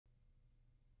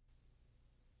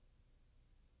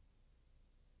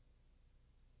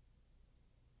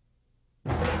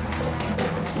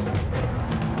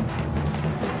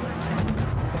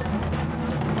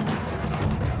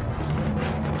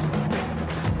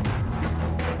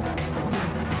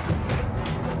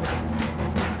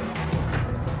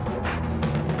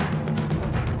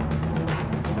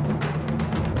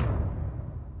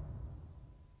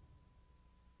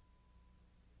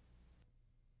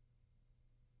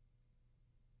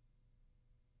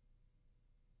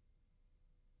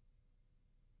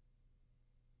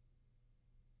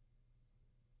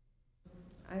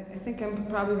think I'm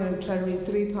probably going to try to read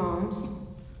 3 poems.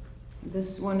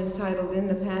 This one is titled In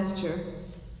the Pasture.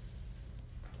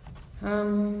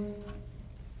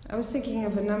 I was thinking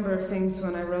of a number of things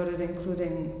when I wrote it,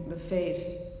 including the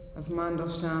fate of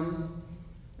Mandelstam,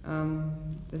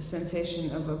 the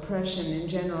sensation of oppression in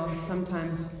general.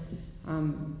 Sometimes,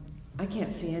 I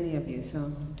can't see any of you, so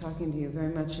I'm talking to you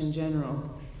very much in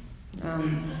general.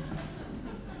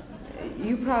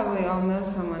 You probably all know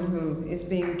someone who is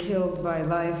being killed by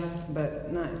life, but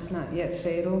it's not yet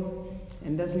fatal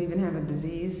and doesn't even have a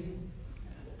disease.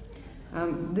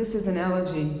 This is an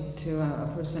elegy to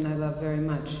a person I love very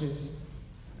much who's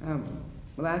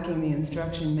lacking the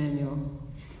instruction manual.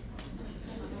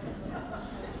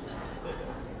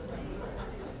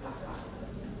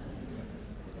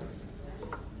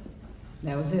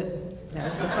 That was it. That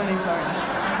was the funny part.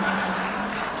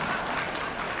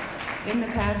 In the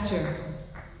pasture.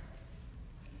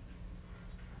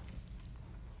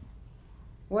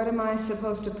 What am I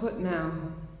supposed to put now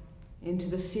into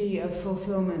the sea of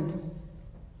fulfillment?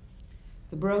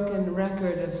 The broken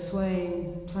record of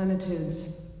swaying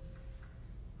plenitudes.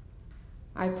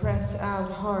 I press out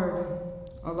hard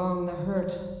along the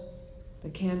hurt, the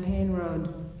campaign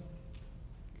road.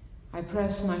 I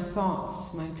press my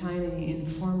thoughts, my tiny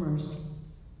informers.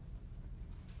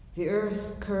 The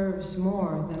earth curves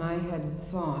more than I had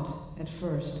thought at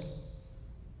first.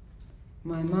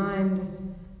 My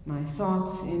mind, my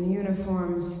thoughts in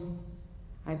uniforms,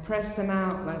 I press them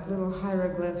out like little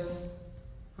hieroglyphs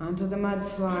onto the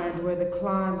mudslide where the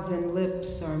clods and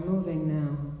lips are moving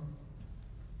now.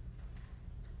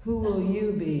 Who will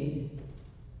you be?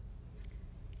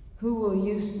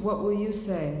 What will you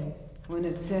say when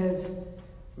it says,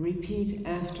 repeat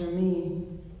after me,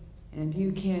 and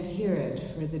you can't hear it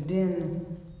for the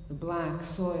din the black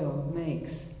soil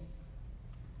makes?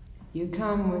 You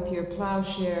come with your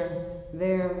plowshare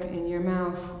there in your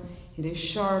mouth. It is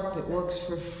sharp, it works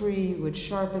for free, which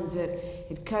sharpens it.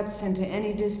 It cuts into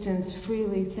any distance,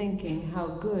 freely thinking how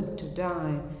good to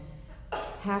die.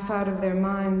 Half out of their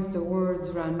minds, the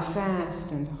words run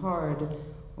fast and hard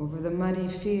over the muddy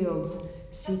fields,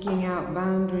 seeking out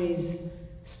boundaries,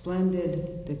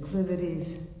 splendid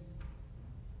declivities.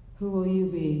 Who will you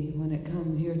be when it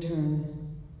comes your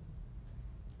turn?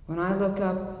 When I look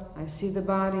up, I see the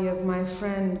body of my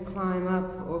friend climb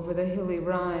up over the hilly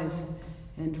rise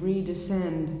and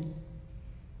redescend.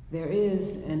 There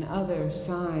is an other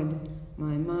side,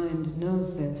 my mind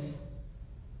knows this.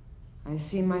 I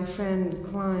see my friend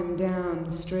climb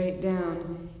down, straight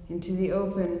down, into the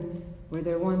open where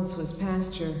there once was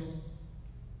pasture.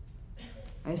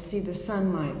 I see the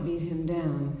sunlight beat him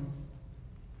down.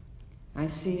 I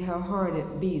see how hard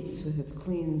it beats with its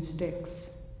clean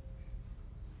sticks.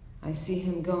 I see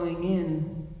him going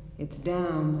in. It's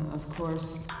down, of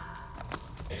course,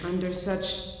 under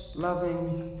such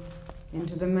loving,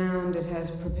 into the mound it has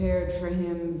prepared for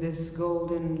him, this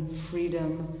golden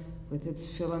freedom with its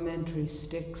filamentary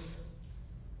sticks.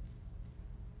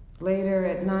 Later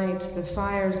at night, the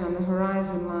fires on the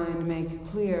horizon line make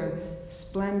clear,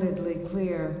 splendidly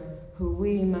clear, who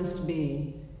we must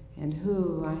be, and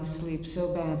who, I sleep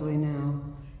so badly now,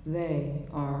 they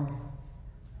are.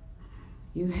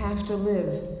 You have to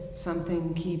live,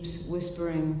 something keeps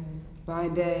whispering, by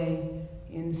day,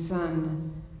 in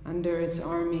sun, under its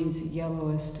army's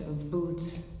yellowest of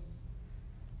boots.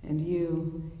 And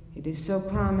you, it is so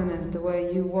prominent the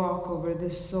way you walk over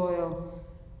this soil,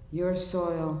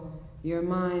 your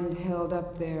mind held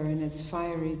up there in its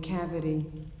fiery cavity,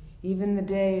 even the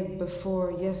day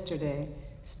before yesterday,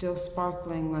 still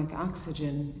sparkling like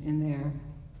oxygen in there.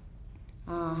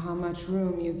 Ah, how much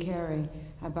room you carry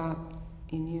about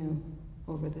in you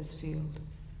over this field.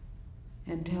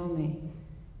 And tell me,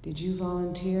 did you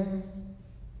volunteer?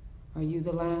 Are you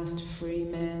the last free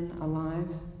man alive?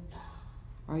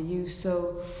 Are you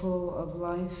so full of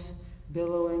life,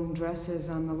 billowing dresses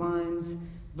on the lines,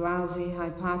 blousy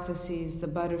hypotheses the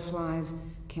butterflies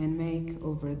can make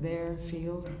over their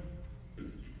field?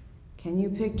 Can you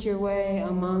pick your way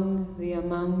among the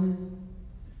among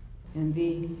and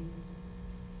the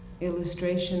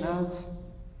illustration of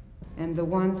and the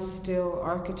once still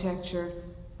architecture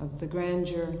of the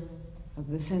grandeur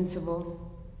of the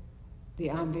sensible, the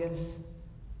obvious,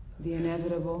 the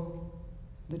inevitable,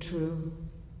 the true,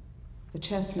 the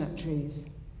chestnut trees,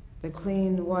 the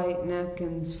clean white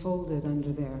napkins folded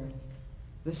under there,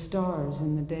 the stars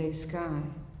in the day sky,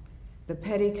 the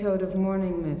petticoat of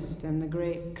morning mist and the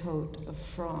great coat of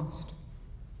frost?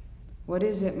 What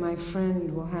is it my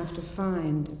friend will have to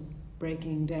find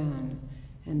breaking down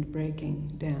and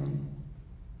breaking down?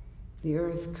 The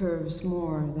earth curves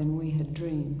more than we had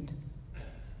dreamed.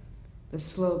 The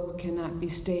slope cannot be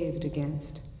staved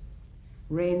against.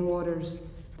 Rainwaters,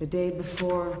 the day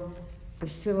before, the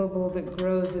syllable that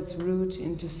grows its root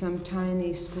into some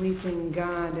tiny sleeping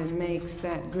god and makes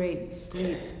that great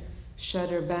sleep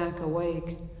shudder back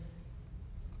awake.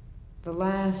 The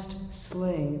last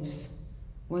slaves,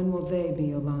 when will they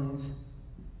be alive?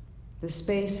 The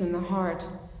space in the heart,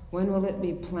 when will it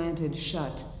be planted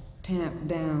shut, tamped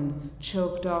down,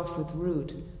 choked off with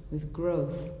root, with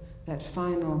growth, that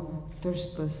final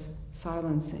thirstless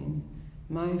silencing?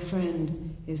 My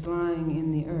friend is lying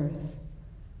in the earth.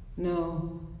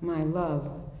 No, my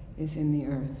love is in the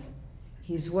earth.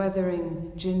 He's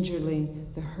weathering gingerly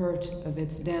the hurt of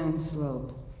its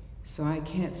downslope, so I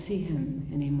can't see him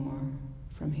anymore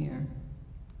from here.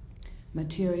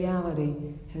 Materiality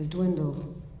has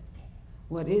dwindled.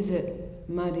 What is it,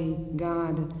 muddy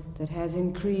God, that has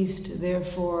increased,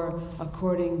 therefore,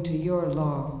 according to your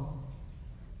law?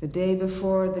 The day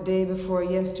before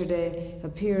yesterday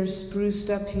appears spruced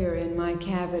up here in my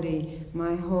cavity,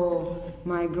 my hole,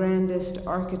 my grandest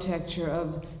architecture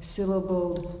of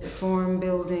syllabled,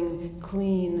 form-building,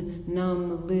 clean,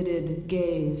 numb-lidded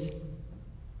gaze.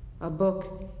 A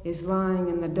book is lying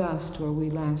in the dust where we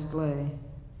last lay.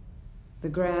 The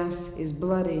grass is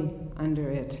bloody under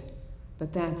it,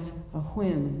 but that's a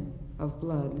whim of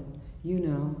blood, you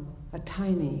know, a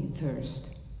tiny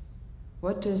thirst.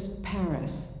 What does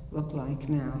Paris look like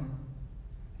now?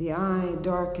 The eye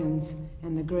darkens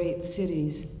and the great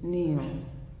cities kneel.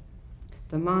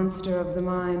 The monster of the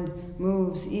mind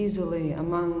moves easily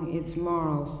among its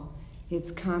marls,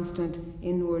 its constant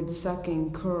inward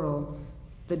sucking curl.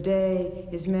 The day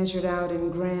is measured out in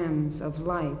grams of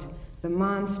light. The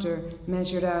monster,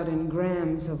 measured out in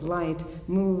grams of light,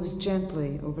 moves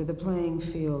gently over the playing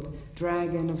field,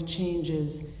 dragon of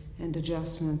changes and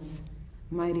adjustments,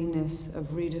 mightiness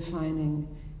of redefining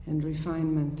and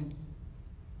refinement.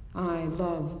 I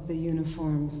love the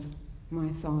uniforms my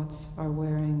thoughts are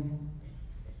wearing,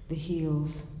 the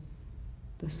heels,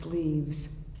 the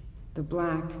sleeves, the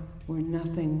black where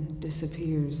nothing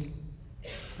disappears.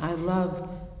 I love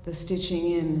the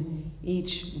stitching in,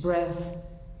 each breath,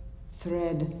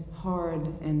 thread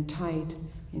hard and tight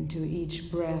into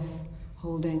each breath,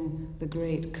 holding the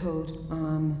great coat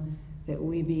on, that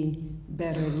we be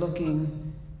better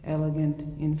looking, elegant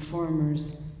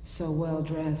informers, so well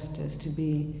dressed as to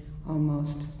be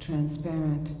almost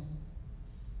transparent.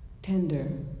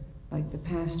 Tender like the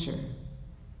pasture,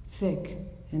 thick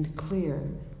and clear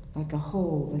like a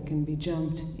hole that can be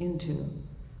jumped into.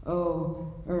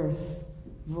 Oh, earth,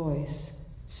 voice,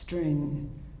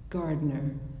 string,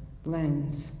 gardener,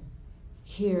 lens.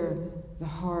 Hear the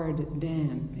hard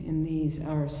damp in these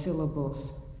our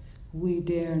syllables. We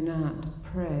dare not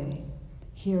pray.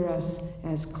 Hear us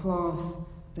as cloth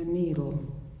the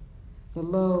needle. The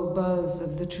low buzz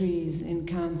of the trees in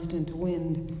constant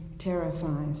wind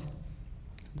terrifies.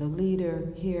 The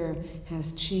leader here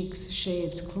has cheeks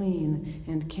shaved clean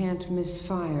and can't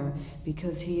misfire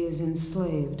because he is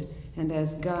enslaved, and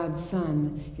as God's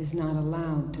son is not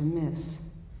allowed to miss.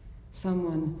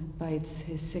 Someone bites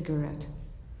his cigarette.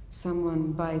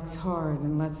 Someone bites hard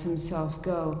and lets himself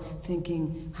go,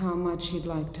 thinking how much he'd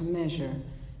like to measure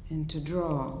and to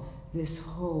draw this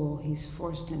hole he's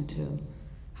forced into.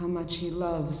 How much he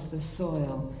loves the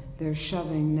soil they're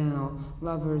shoving now,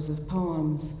 lovers of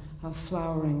poems, of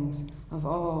flowerings, of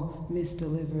all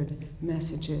misdelivered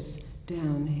messages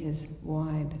down his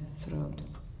wide throat.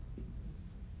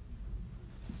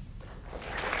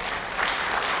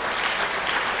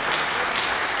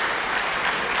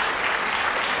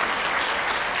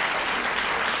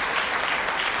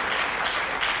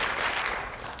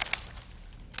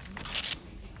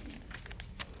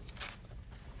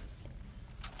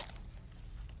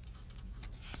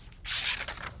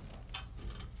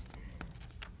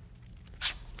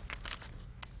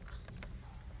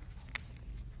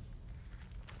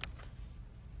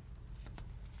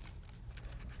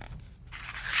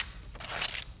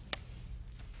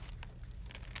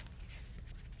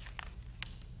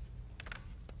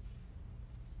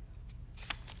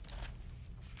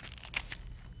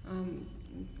 I'm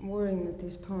worrying that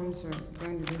these poems are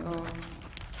going to be all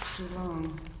too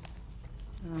long.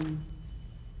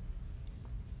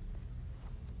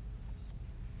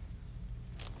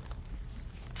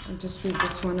 I'll just read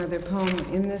this one other poem.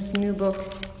 In this new book,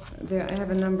 I have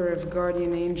a number of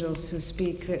guardian angels who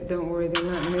speak. Don't worry, they're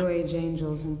not New Age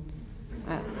angels. And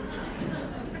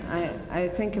I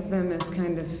think of them as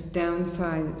kind of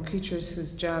downsized creatures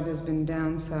whose job has been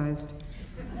downsized.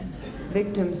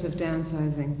 Victims of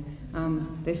downsizing.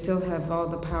 They still have all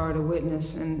the power to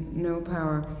witness and no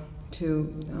power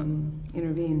to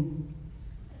intervene.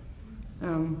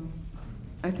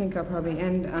 I think I'll probably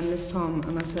end on this poem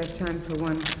unless I have time for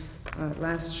one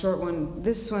last short one.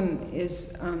 This one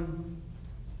is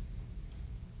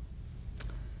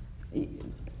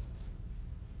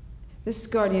this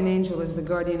guardian angel is the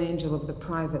guardian angel of the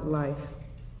private life.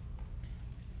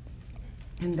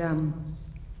 And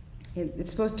it's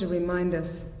supposed to remind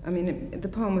us, the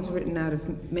poem was written out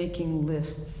of making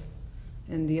lists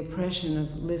and the oppression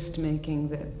of list making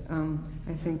that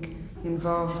I think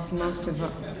involves most of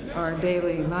our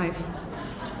daily life.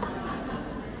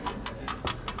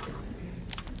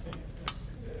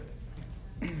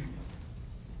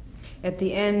 At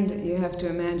the end, you have to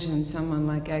imagine someone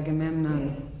like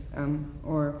Agamemnon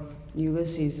or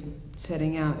Ulysses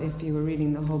setting out. If you were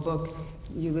reading the whole book,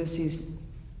 Ulysses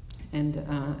and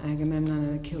Agamemnon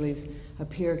and Achilles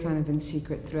appear kind of in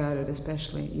secret throughout it,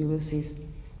 especially Ulysses.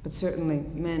 But certainly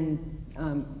men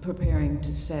preparing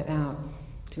to set out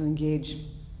to engage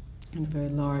in a very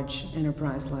large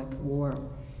enterprise like war.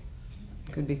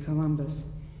 Could be Columbus.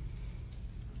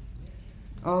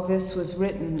 All this was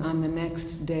written on the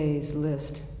next day's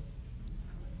list,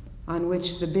 on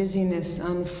which the busyness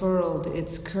unfurled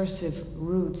its cursive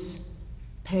roots,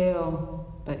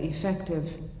 pale but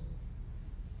effective,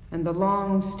 and the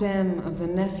long stem of the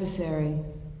necessary,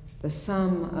 the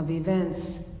sum of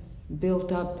events,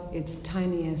 built up its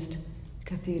tiniest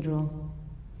cathedral.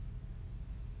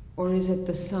 Or is it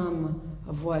the sum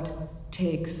of what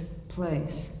takes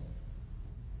place?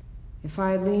 If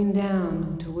I lean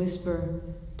down to whisper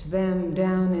to them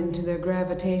down into their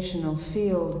gravitational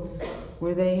field,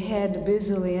 where they head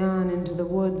busily on into the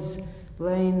woods,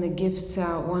 laying the gifts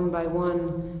out one by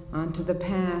one onto the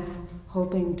path,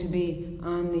 hoping to be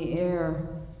on the air,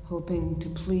 hoping to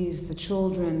please the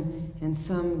children, and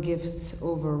some gifts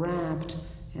overwrapped,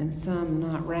 and some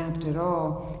not wrapped at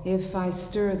all. If I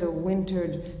stir the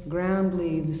wintered ground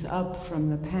leaves up from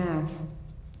the path,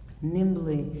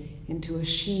 nimbly into a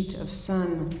sheet of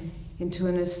sun, into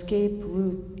an escape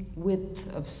route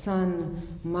width of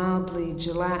sun, mildly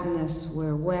gelatinous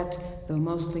where wet, though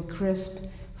mostly crisp,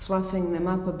 fluffing them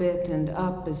up a bit and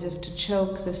up as if to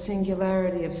choke the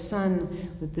singularity of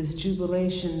sun with this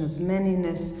jubilation of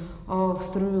manyness all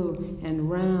through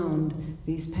and round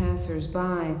these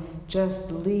passers-by,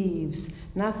 just leaves,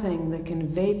 nothing that can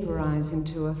vaporize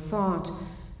into a thought.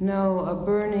 No, a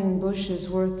burning bush's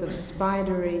worth of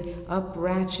spidery,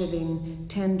 up-ratcheting,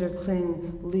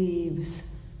 tender-cling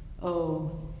leaves.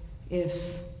 Oh,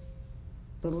 if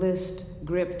the list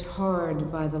gripped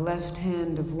hard by the left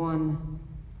hand of one,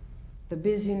 the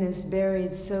busyness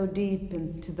buried so deep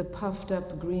into the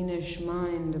puffed-up greenish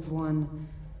mind of one,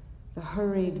 the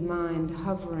hurried mind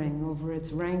hovering over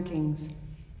its rankings,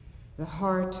 the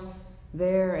heart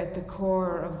there at the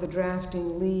core of the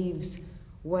drafting leaves,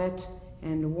 wet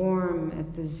and warm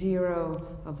at the zero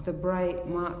of the bright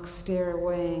mock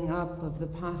stairwaying up of the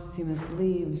posthumous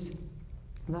leaves,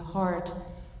 the heart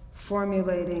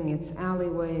formulating its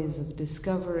alleyways of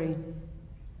discovery,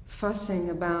 fussing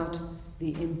about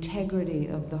the integrity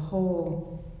of the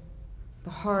whole,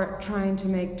 the heart trying to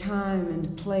make time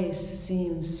and place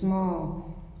seem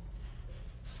small,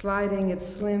 sliding its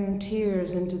slim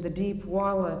tears into the deep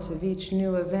wallet of each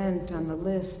new event on the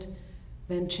list,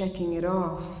 then checking it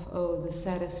off. Oh, the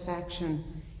satisfaction,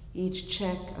 each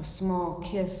check a small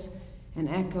kiss, an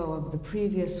echo of the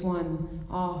previous one.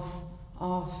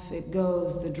 Off it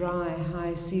goes, the dry,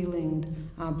 high-ceilinged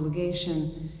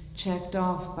obligation, checked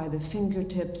off by the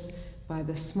fingertips, by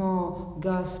the small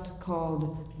gust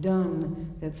called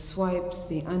done that swipes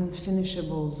the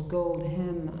unfinishable's gold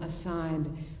hem aside,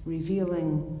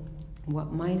 revealing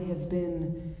what might have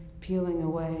been, peeling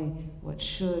away what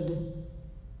should.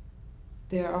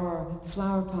 There are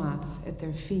flower pots at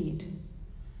their feet.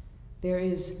 There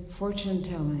is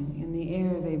fortune-telling in the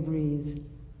air they breathe.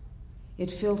 It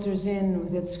filters in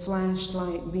with its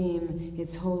flashlight beam,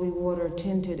 its holy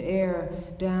water-tinted air,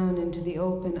 down into the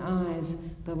open eyes,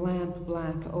 the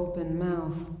lamp-black open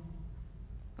mouth.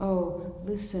 Oh,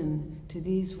 listen to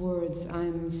these words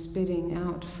I'm spitting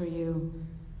out for you.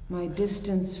 My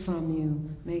distance from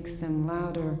you makes them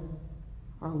louder.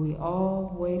 Are we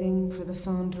all waiting for the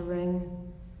phone to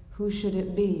ring? Who should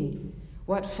it be?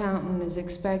 What fountain is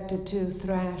expected to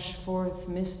thrash forth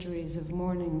mysteries of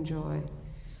morning joy?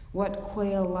 What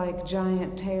quail-like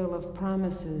giant tale of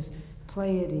promises,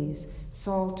 Pleiades,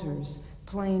 Psalters,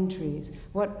 plane trees?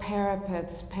 What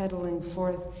parapets peddling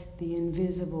forth the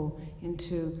invisible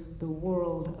into the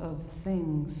world of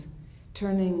things,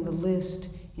 turning the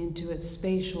list into its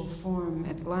spatial form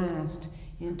at last,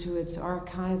 into its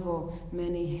archival,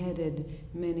 many-headed,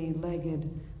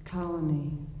 many-legged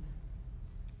colony?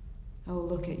 Oh,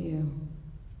 look at you.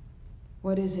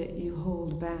 What is it you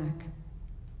hold back?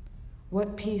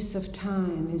 What piece of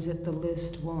time is it the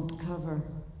list won't cover?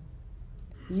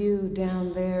 You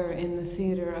down there in the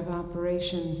theater of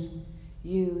operations,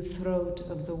 you throat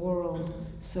of the world,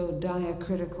 so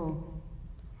diacritical.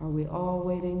 Are we all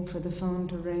waiting for the phone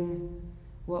to ring?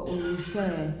 What will you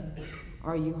say?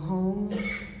 Are you home?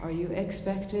 Are you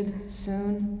expected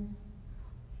soon?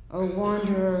 O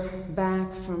wanderer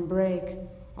back from break,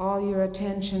 all your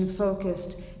attention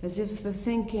focused as if the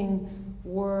thinking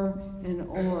were an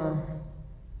oar.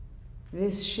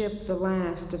 This ship the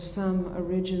last of some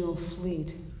original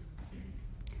fleet.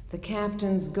 The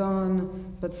captain's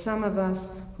gone, but some of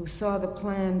us who saw the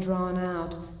plan drawn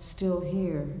out still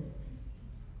here,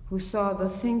 who saw the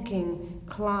thinking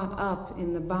clot up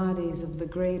in the bodies of the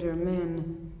greater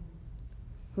men,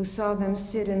 who saw them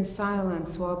sit in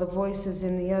silence while the voices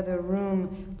in the other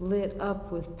room lit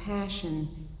up with passion,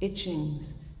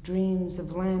 itchings, dreams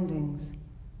of landings,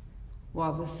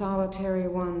 while the solitary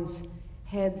ones,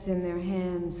 heads in their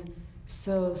hands,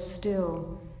 so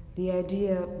still, the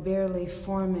idea barely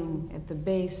forming at the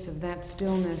base of that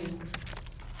stillness,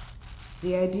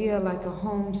 the idea like a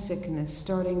homesickness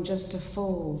starting just to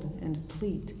fold and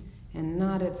pleat and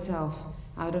knot itself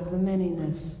out of the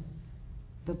manyness,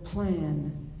 the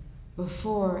plan,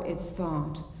 before it's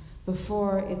thought,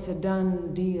 before it's a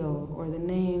done deal or the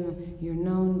name you're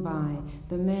known by,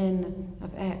 the men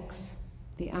of X,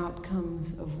 the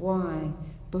outcomes of Y,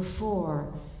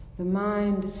 before, the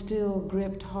mind still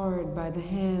gripped hard by the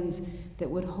hands that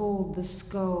would hold the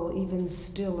skull even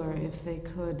stiller if they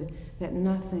could, that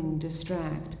nothing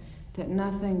distract, that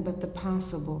nothing but the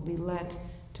possible be let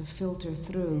to filter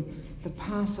through, the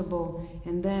possible,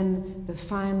 and then the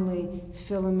finely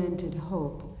filamented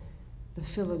hope, the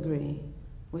filigree,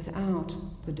 without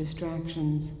the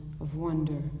distractions of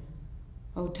wonder.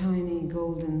 O tiny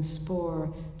golden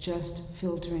spore just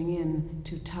filtering in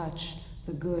to touch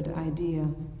the good idea,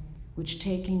 which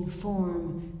taking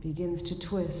form begins to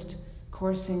twist,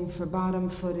 coursing for bottom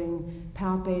footing,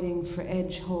 palpating for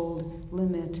edge hold,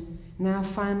 limit, now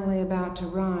finally about to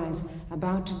rise,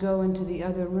 about to go into the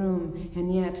other room,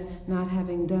 and yet not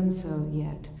having done so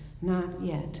yet, not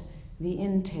yet, the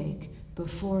intake,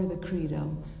 before the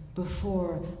credo,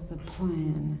 before the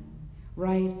plan,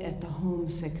 right at the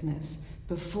homesickness,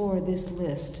 before this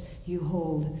list you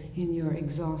hold in your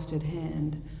exhausted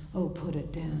hand. Oh, put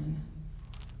it down.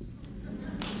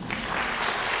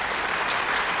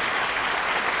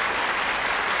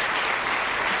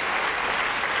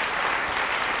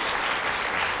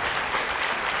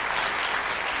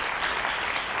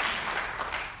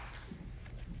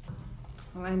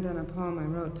 I'll end on a poem I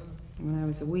wrote when I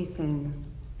was a wee thing.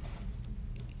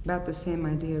 About the same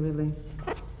idea, really.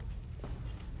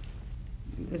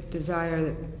 A desire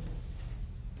that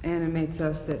animates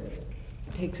us, that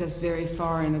takes us very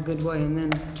far in a good way and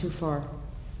then too far.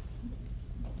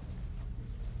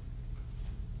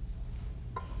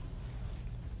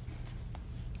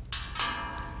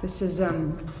 This is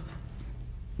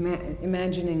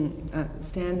imagining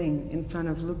standing in front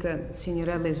of Luca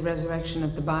Signorelli's Resurrection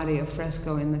of the Body, a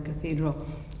fresco in the cathedral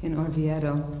in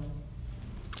Orvieto.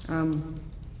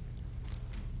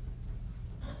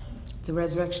 It's a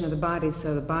resurrection of the body,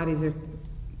 so the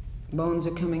bones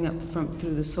are coming up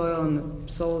through the soil and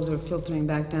the souls are filtering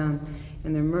back down,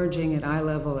 and they're merging at eye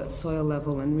level, at soil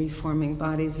level, and reforming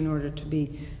bodies in order to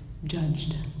be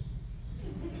judged.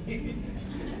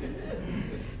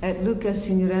 At Luca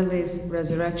Signorelli's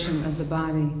Resurrection of the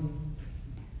Body,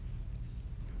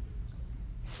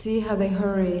 see how they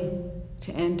hurry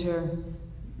to enter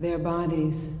their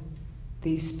bodies,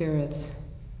 these spirits.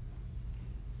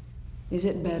 Is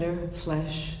it better,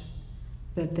 flesh,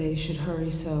 that they should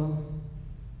hurry so?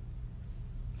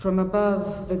 From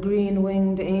above, the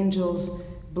green-winged angels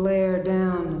blare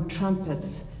down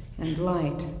trumpets and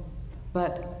light,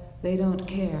 but they don't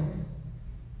care.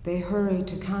 They hurry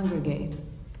to congregate.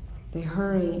 They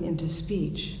hurry into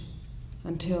speech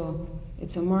until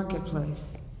it's a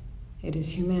marketplace. It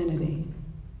is humanity.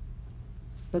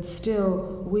 But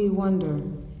still, we wonder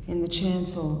in the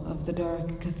chancel of the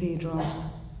dark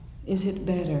cathedral, is it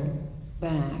better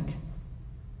back?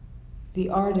 The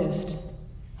artist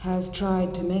has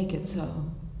tried to make it so.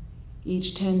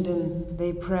 Each tendon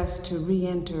they press to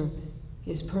re-enter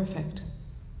is perfect.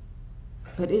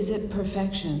 But is it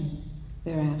perfection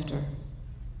thereafter?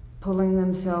 Pulling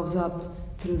themselves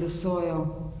up through the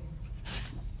soil,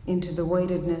 into the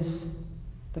weightedness,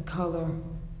 the color,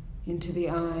 into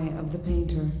the eye of the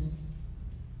painter.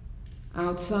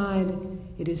 Outside,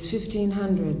 it is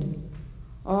 1500.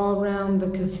 All round the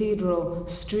cathedral,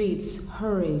 streets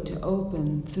hurry to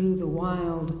open through the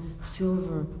wild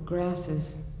silver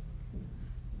grasses.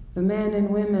 The men and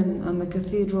women on the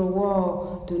cathedral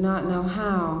wall do not know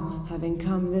how, having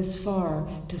come this far,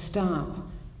 to stop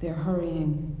their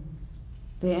hurrying.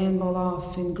 They amble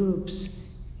off in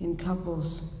groups, in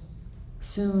couples.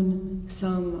 Soon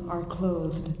some are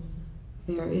clothed.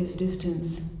 There is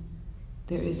distance.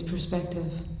 There is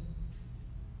perspective.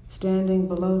 Standing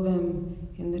below them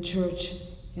in the church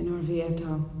in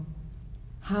Orvieto,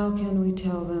 how can we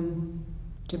tell them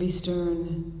to be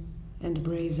stern and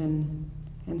brazen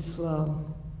and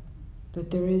slow,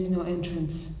 that there is no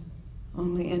entrance,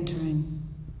 only entering?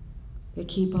 They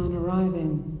keep on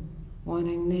arriving,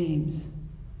 wanting names,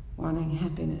 wanting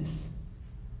happiness.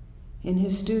 In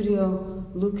his studio,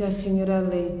 Luca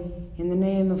Signorelli, in the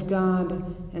name of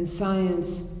God and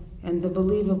science and the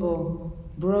believable,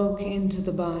 broke into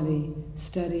the body,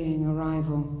 studying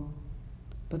arrival.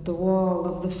 But the wall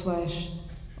of the flesh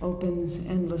opens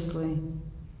endlessly,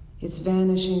 its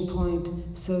vanishing point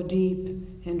so deep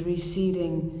and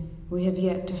receding, we have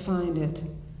yet to find it,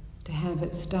 to have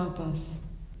it stop us.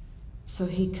 So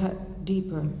he cut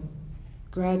deeper,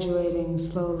 graduating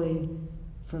slowly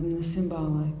from the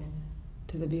symbolic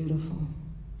to the beautiful.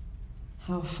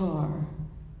 How far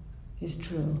is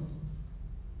true?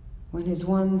 When his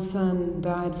one son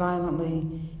died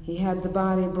violently, he had the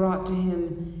body brought to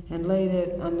him and laid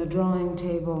it on the drawing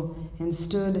table and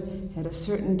stood at a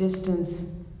certain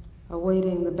distance,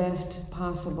 awaiting the best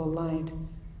possible light,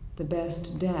 the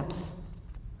best depth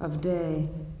of day.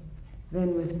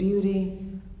 Then with beauty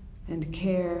and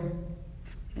care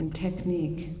and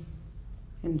technique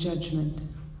and judgment,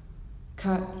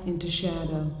 cut into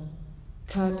shadow,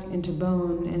 cut into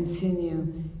bone and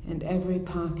sinew and every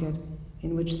pocket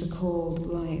in which the cold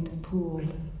light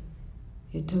pooled.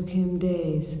 It took him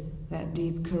days, that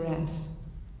deep caress,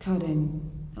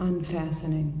 cutting,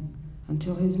 unfastening,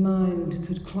 until his mind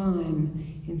could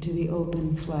climb into the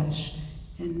open flesh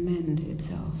and mend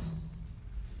itself.